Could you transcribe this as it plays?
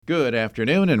Good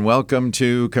afternoon and welcome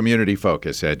to Community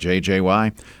Focus at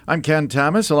JJY. I'm Ken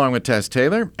Thomas along with Tess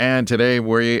Taylor, and today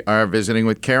we are visiting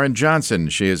with Karen Johnson.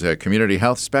 She is a community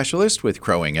health specialist with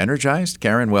Crow Wing Energized.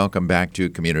 Karen, welcome back to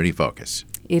Community Focus.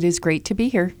 It is great to be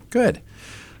here. Good.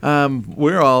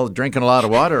 We're all drinking a lot of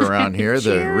water around here.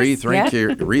 The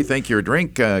Cheers. Rethink Your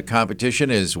Drink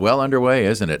competition is well underway,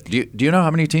 isn't it? Do you know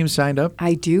how many teams signed up?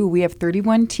 I do. We have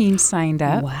 31 teams signed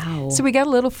up. Wow. So we got a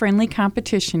little friendly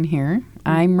competition here.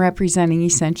 I'm representing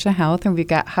Essential Health, and we've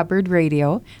got Hubbard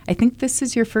Radio. I think this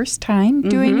is your first time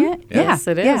doing it? Yes,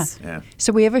 it is. Yeah.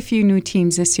 So we have a few new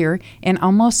teams this year and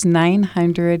almost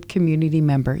 900 community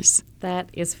members. That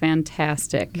is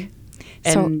fantastic.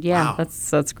 So- And Wow.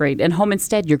 that's great. And Home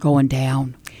Instead, you're going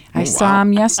down. I saw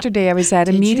him yesterday. I was at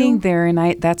a Did meeting you? there,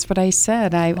 and that's what I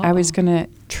said. I was going to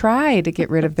try to get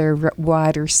rid of their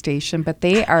water station, but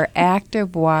they are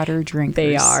active water drinkers.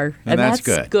 They are. And that's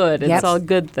good. Yep. It's all a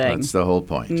good thing. That's the whole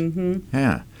point. Mm-hmm.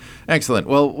 Yeah. Excellent.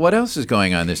 Well, what else is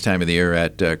going on this time of the year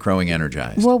at Crow Wing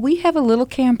Energized? Well, we have a little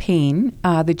campaign,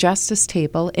 the Justice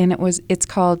Table, and it's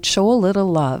called Show a Little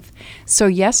Love. So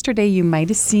yesterday you might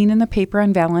have seen in the paper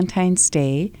on Valentine's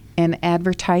Day an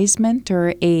advertisement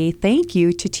or a thank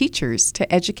you to teachers,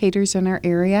 to educators in our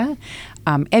area,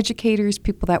 educators,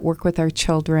 people that work with our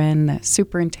children, the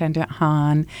Superintendent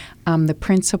Hahn, the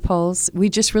principals. We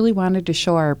just really wanted to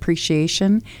show our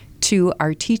appreciation to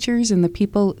our teachers and the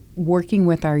people working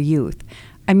with our youth.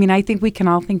 I mean, I think we can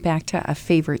all think back to a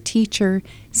favorite teacher,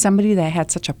 somebody that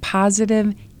had such a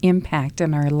positive impact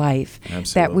in our life.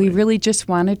 Absolutely. That we really just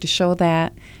wanted to show a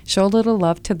little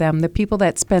love to them, the people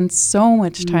that spend so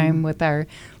much time with our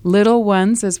little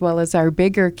ones as well as our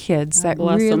bigger kids that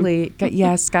bless 'em. really,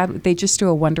 yes, God, they just do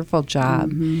a wonderful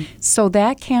job. So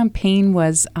that campaign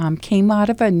came out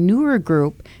of a newer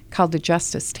group called the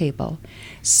Justice Table.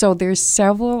 So there's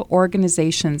several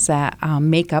organizations that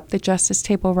make up the Justice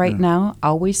Table right now,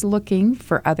 always looking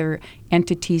for other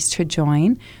entities to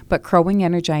join, but Crow Wing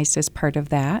Energized is part of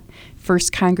that.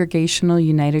 First Congregational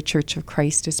United Church of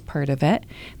Christ is part of it.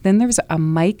 Then there's a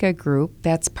MICA group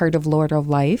that's part of Lord of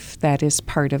Life that is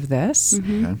part of this.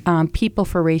 Okay. People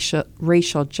for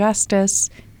Racial Justice,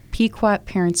 Pequot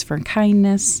Parents for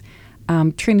Kindness,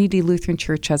 Trinity Lutheran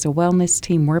Church has a wellness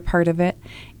team. We're part of it.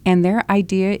 And their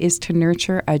idea is to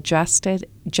nurture a just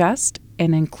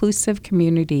and inclusive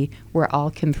community where all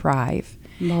can thrive.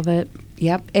 Love it.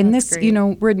 Yep. And That's this,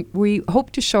 great. we hope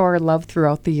to show our love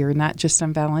throughout the year, not just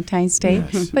on Valentine's Day,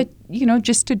 Yes. but,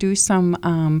 just to do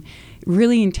some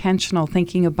really intentional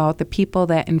thinking about the people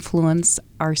that influence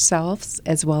ourselves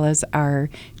as well as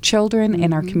our children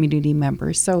and our community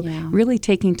members. So Yeah. really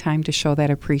taking time to show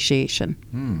that appreciation.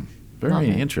 Very Love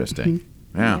it. interesting.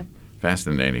 Yeah.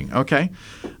 Fascinating. Okay.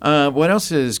 What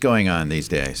else is going on these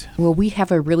days? Well, we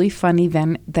have a really fun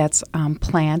event that's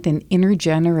planned, an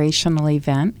intergenerational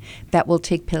event that will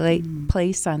take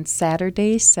place on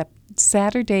Saturday,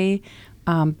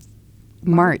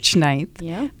 March 9th,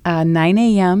 Yeah. 9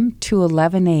 a.m. to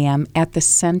 11 a.m. at the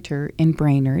center in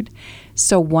Brainerd.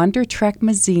 So Wonder Trek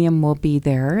Museum will be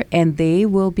there, and they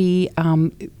will be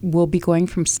going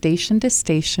from station to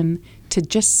station to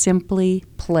just simply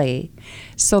play.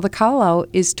 So the call out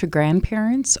is to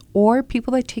grandparents or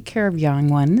people that take care of young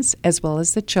ones, as well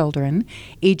as the children,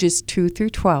 ages 2 through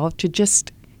 12, to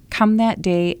just come that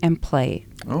day and play.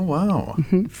 Oh, wow.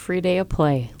 Free day of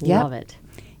play. Yep. Love it.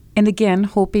 And again,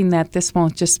 hoping that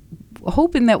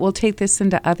we'll take this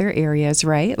into other areas,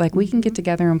 right? Like we can get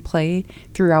together and play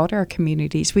throughout our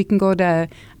communities. We can go to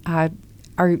our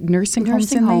nursing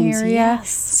homes in the area, yes.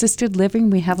 assisted living.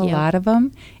 We have a Yep. lot of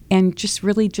them. And just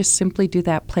simply do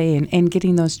that play and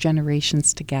getting those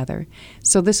generations together.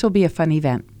 So this will be a fun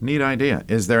event. Neat idea.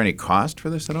 Is there any cost for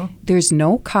this at all? There's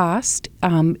no cost.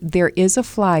 There is a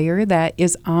flyer that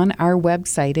is on our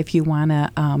website if you want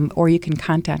to, or you can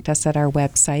contact us at our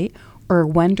website. Or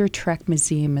Wonder Trek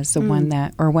Museum is the one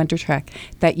or Wonder Trek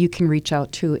that you can reach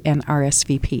out to and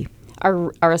RSVP.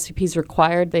 Are RSVPs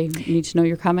required? They need to know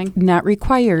you're coming? Not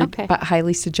required, Okay. but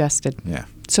highly suggested. Yeah.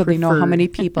 So they know how Preferred. many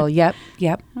people. Yep.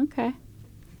 Okay.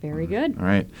 Very good. All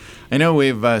right. I know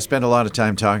we've spent a lot of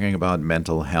time talking about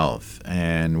mental health,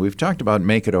 and we've talked about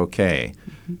Make It Okay.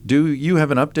 Do you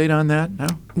have an update on that now?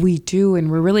 We do,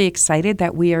 and we're really excited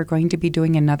that we are going to be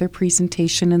doing another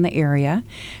presentation in the area.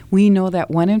 We know that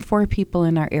 1 in 4 people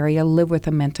in our area live with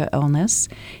a mental illness.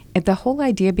 And the whole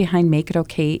idea behind Make It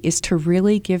Okay is to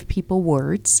really give people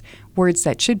words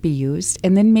that should be used,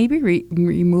 and then maybe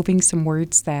removing some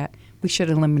words that we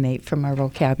should eliminate from our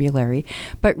vocabulary,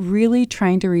 but really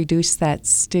trying to reduce that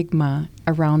stigma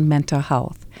around mental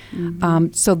health.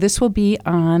 So this will be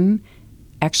on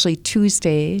actually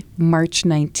Tuesday, March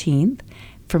 19th.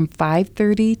 from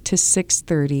 5:30 to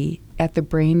 6:30 at the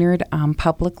Brainerd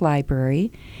Public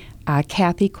Library.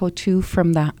 Kathy Cotu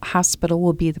from the hospital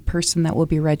will be the person that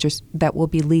will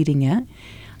be leading it.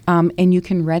 And you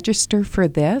can register for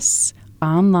this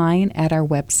online at our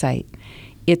website.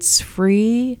 It's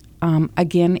free.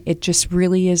 Again, it just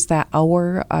really is that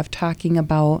hour of talking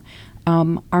about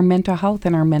our mental health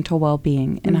and our mental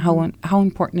well-being and how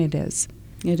important it is.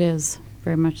 It is,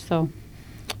 very much so.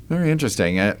 Very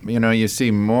interesting. You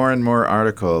see more and more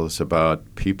articles about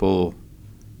people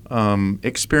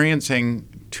experiencing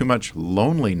too much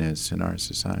loneliness in our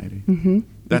society.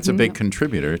 That's a big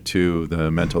contributor to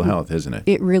the mental health, isn't it?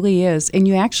 It really is. And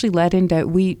you actually led into,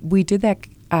 we did that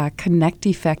Connect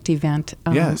Effect event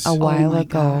Yes. a while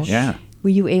ago. Gosh. Yeah. Were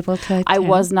you able to attend? I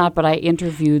was not, but I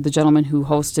interviewed the gentleman who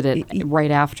hosted it right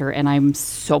after, and I'm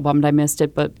so bummed I missed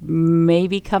it, but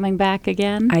maybe coming back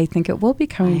again. I think it will be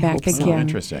coming back hope so. again. Oh,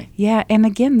 interesting. Yeah, and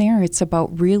again there, it's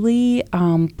about really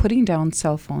putting down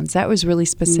cell phones. That was really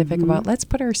specific about let's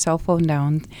put our cell phone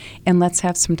down and let's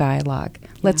have some dialogue.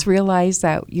 Let's realize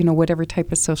that, whatever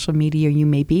type of social media you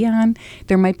may be on,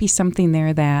 there might be something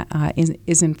there that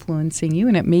is influencing you,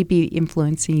 and it may be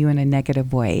influencing you in a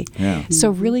negative way. Yeah.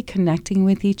 So really connecting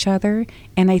with each other,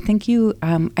 and I think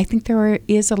I think there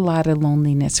is a lot of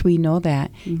loneliness. We know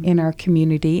that in our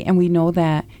community, and we know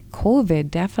that COVID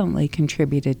definitely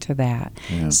contributed to that.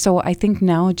 Yeah. So I think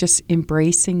now just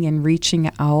embracing and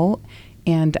reaching out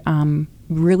and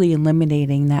really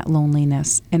eliminating that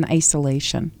loneliness and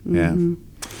isolation. Yeah.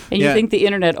 And you think the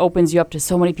internet opens you up to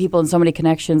so many people and so many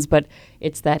connections, but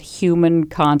it's that human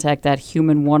contact, that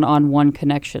human one-on-one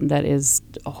connection that is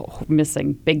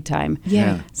missing big time.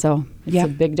 Yeah. So it's a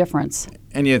big difference.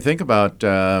 And you think about,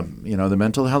 the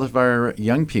mental health of our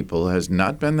young people has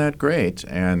not been that great,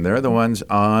 and they're the ones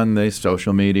on the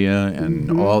social media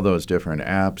and all those different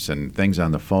apps and things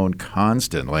on the phone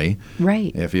constantly.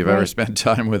 Right. If you've ever spent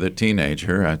time with a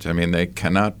teenager, they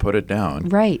cannot put it down.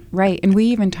 Right. And we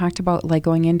even talked about like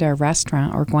going into a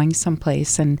restaurant or going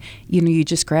someplace and, you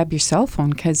just grab your cell phone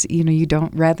because, you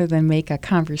don't, rather than make a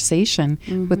conversation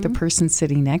with the person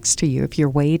sitting next to you if you're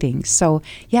waiting. So,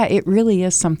 yeah, it really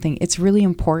is something. It's really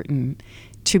important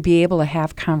to be able to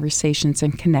have conversations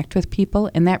and connect with people,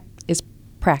 and that is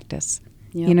practice.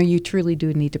 Yep. You truly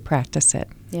do need to practice it.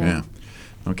 Yeah.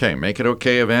 Okay, Make It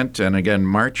Okay event, and again,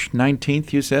 March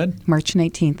 19th, you said? March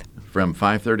 19th. From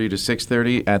 5:30 to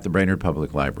 6:30 at the Brainerd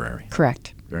Public Library.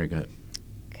 Correct. Very good.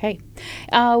 Okay.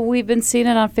 We've been seeing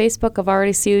it on Facebook. I've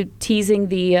already seen you teasing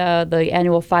the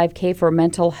annual 5K for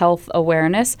mental health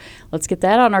awareness. Let's get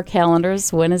that on our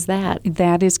calendars. When is that?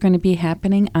 That is going to be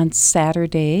happening on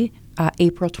Saturday,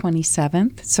 April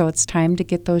 27th. So it's time to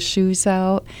get those shoes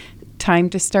out,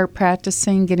 time to start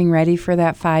practicing, getting ready for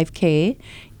that 5K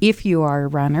if you are a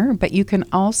runner. But you can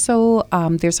also,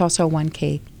 there's also a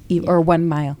 1K or 1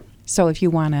 mile. So if you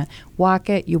want to walk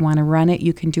it, you want to run it,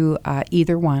 you can do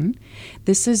either one.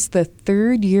 This is the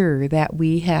third year that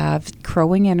we have Crow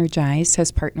Wing Energized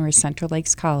has partnered with Central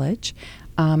Lakes College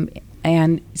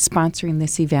and sponsoring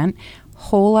this event.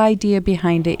 Whole idea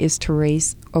behind it is to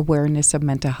raise awareness of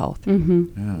mental health. Yeah,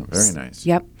 very nice.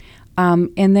 Yep.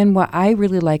 And then what I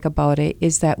really like about it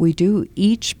is that we do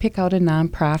each pick out a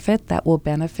nonprofit that will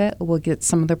benefit. We'll get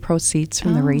some of the proceeds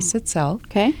from the race itself.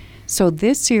 Okay. So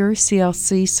this year,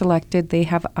 CLC selected, they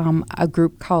have a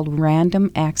group called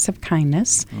Random Acts of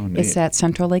Kindness. Oh, neat. It's at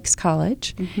Central Lakes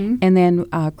College. And then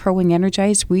Crow Wing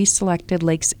Energized, we selected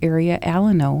Lakes Area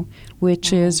Alano,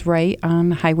 which is right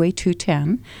on Highway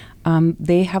 210.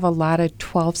 They have a lot of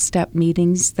 12-step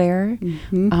meetings there.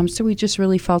 So we just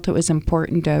really felt it was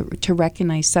important to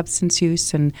recognize substance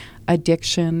use and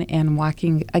addiction and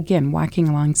walking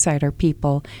alongside our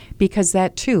people, because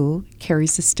that too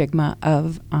carries the stigma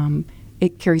of,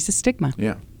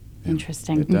 Yeah.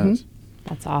 Interesting. It does.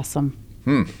 That's awesome.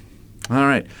 All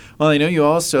right. Well, I know you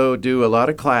also do a lot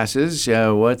of classes.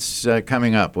 What's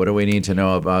coming up? What do we need to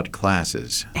know about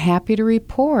classes? Happy to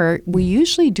report, we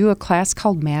usually do a class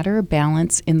called Matter of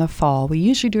Balance in the fall. We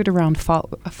usually do it around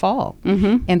fall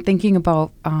and thinking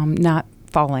about not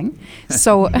falling.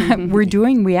 So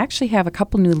we actually have a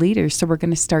couple new leaders, so we're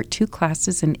going to start 2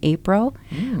 classes in April.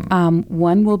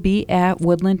 One will be at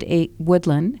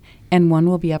Woodland, and one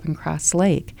will be up in Cross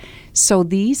Lake. So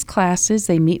these classes,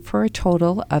 they meet for a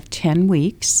total of 10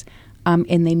 weeks,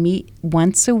 and they meet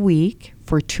once a week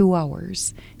for 2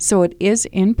 hours. So it is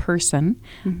in person.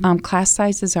 Class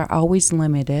sizes are always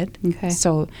limited. Okay.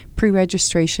 So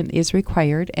pre-registration is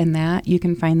required, and that you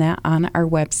can find that on our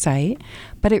website.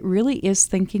 But it really is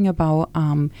thinking about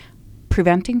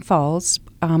preventing falls,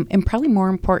 and probably more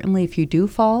importantly, if you do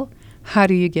fall, how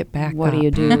do you get back What up? do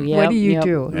you do? What Yep, do you yep.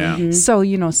 do? Yeah. So,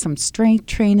 some strength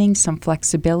training, some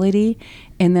flexibility,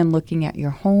 and then looking at your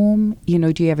home.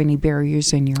 Do you have any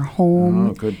barriers in your home?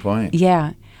 Oh, good point.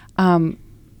 Yeah.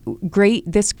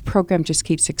 Great. This program just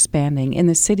keeps expanding. In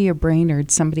the city of Brainerd,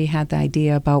 somebody had the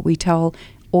idea about we tell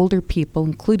older people,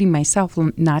 including myself,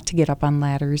 not to get up on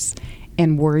ladders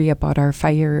and worry about our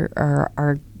fire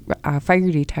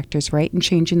detectors, right, and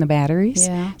changing the batteries.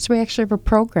 Yeah. So we actually have a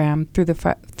program through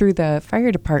the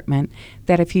fire department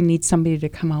that if you need somebody to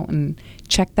come out and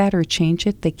check that or change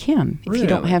it, they can. If you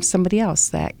don't Really? have somebody else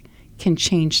that can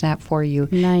change that for you.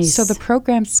 Nice. So the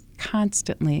program's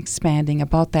constantly expanding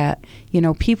about that.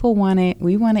 People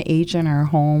we want to age in our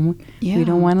home. Yeah. We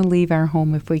don't want to leave our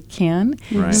home if we can.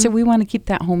 Right. So we want to keep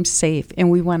that home safe,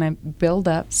 and we want to build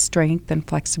up strength and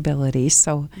flexibility.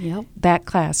 So Yep. that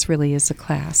class really is a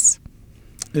class.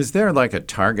 Is there like a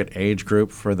target age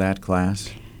group for that class?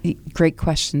 Great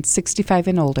question. 65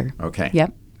 and older. Okay.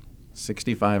 Yep.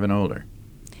 65 and older.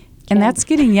 And that's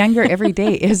getting younger every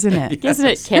day, isn't it? Isn't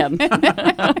it, Ken?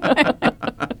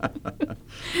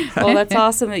 Well, that's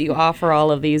awesome that you offer all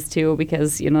of these too,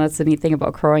 because that's the neat thing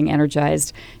about Crow Wing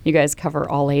Energized. You guys cover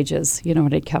all ages.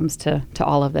 When it comes to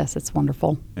all of this, it's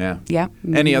wonderful. Yeah. Yeah.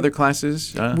 Any other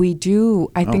classes? We do.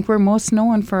 I think we're most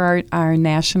known for our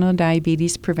National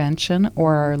Diabetes Prevention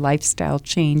or our Lifestyle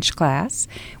Change class.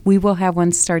 We will have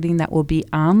one starting that will be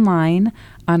online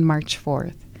on March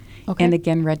 4th. Okay. And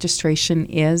again, registration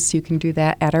you can do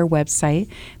that at our website.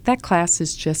 That class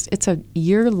is it's a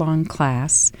year-long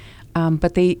class,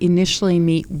 but they initially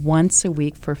meet once a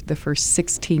week for the first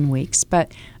 16 weeks.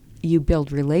 But you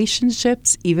build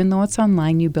relationships, even though it's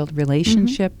online, you build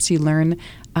relationships. You learn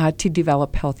to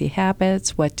develop healthy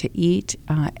habits, what to eat.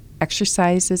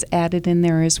 Exercise is added in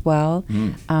there as well.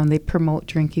 They promote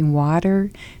drinking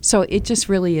water. So it just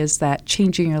really is that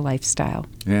changing your lifestyle.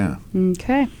 Yeah.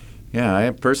 Okay. Yeah, I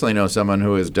personally know someone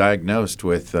who was diagnosed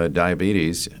with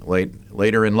diabetes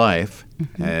later in life,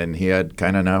 and he had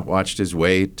kind of not watched his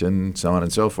weight and so on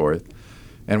and so forth.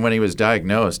 And when he was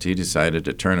diagnosed, he decided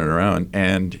to turn it around,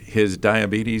 and his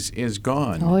diabetes is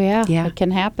gone. Oh, yeah. Yeah. It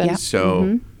can happen. Yeah.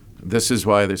 So this is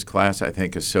why this class, I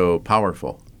think, is so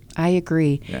powerful. I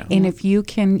agree. Yeah. And if you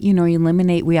can,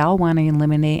 eliminate, we all want to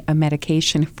eliminate a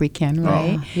medication if we can,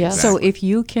 right? yes. So if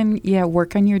you can,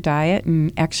 work on your diet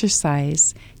and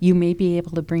exercise, you may be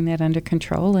able to bring that under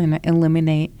control and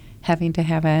eliminate having to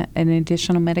have an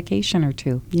additional medication or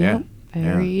two. Yep.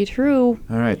 Very true.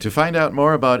 All right. To find out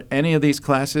more about any of these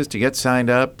classes, to get signed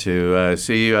up, to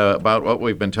see about what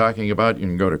we've been talking about, you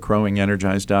can go to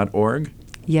crowwingenergized.org.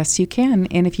 Yes, you can.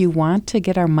 And if you want to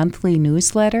get our monthly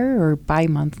newsletter or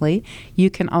bi-monthly, you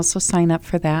can also sign up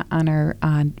for that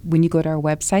when you go to our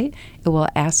website. It will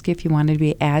ask if you want to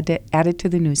be added to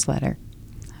the newsletter.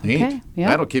 Neat. Okay, yeah.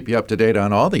 That'll keep you up to date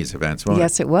on all these events, won't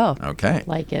Yes, it will. it? Okay.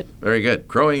 Like it. Very good.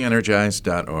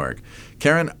 crowwingenergized.org.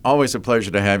 Karen, always a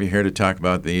pleasure to have you here to talk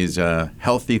about these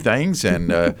healthy things,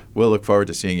 and we'll look forward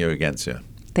to seeing you again soon.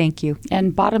 Thank you.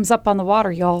 And bottoms up on the water,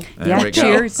 y'all. There we go.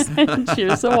 Cheers.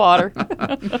 Cheers to water.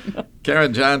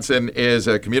 Karen Johnson is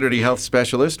a community health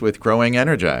specialist with Crow Wing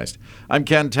Energized. I'm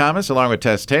Ken Thomas, along with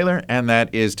Tess Taylor, and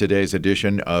that is today's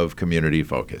edition of Community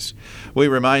Focus. We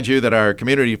remind you that our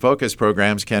Community Focus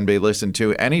programs can be listened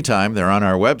to anytime. They're on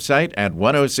our website at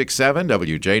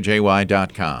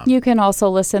 1067wjjy.com. You can also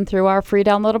listen through our free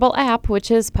downloadable app,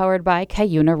 which is powered by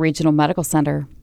Cuyuna Regional Medical Center.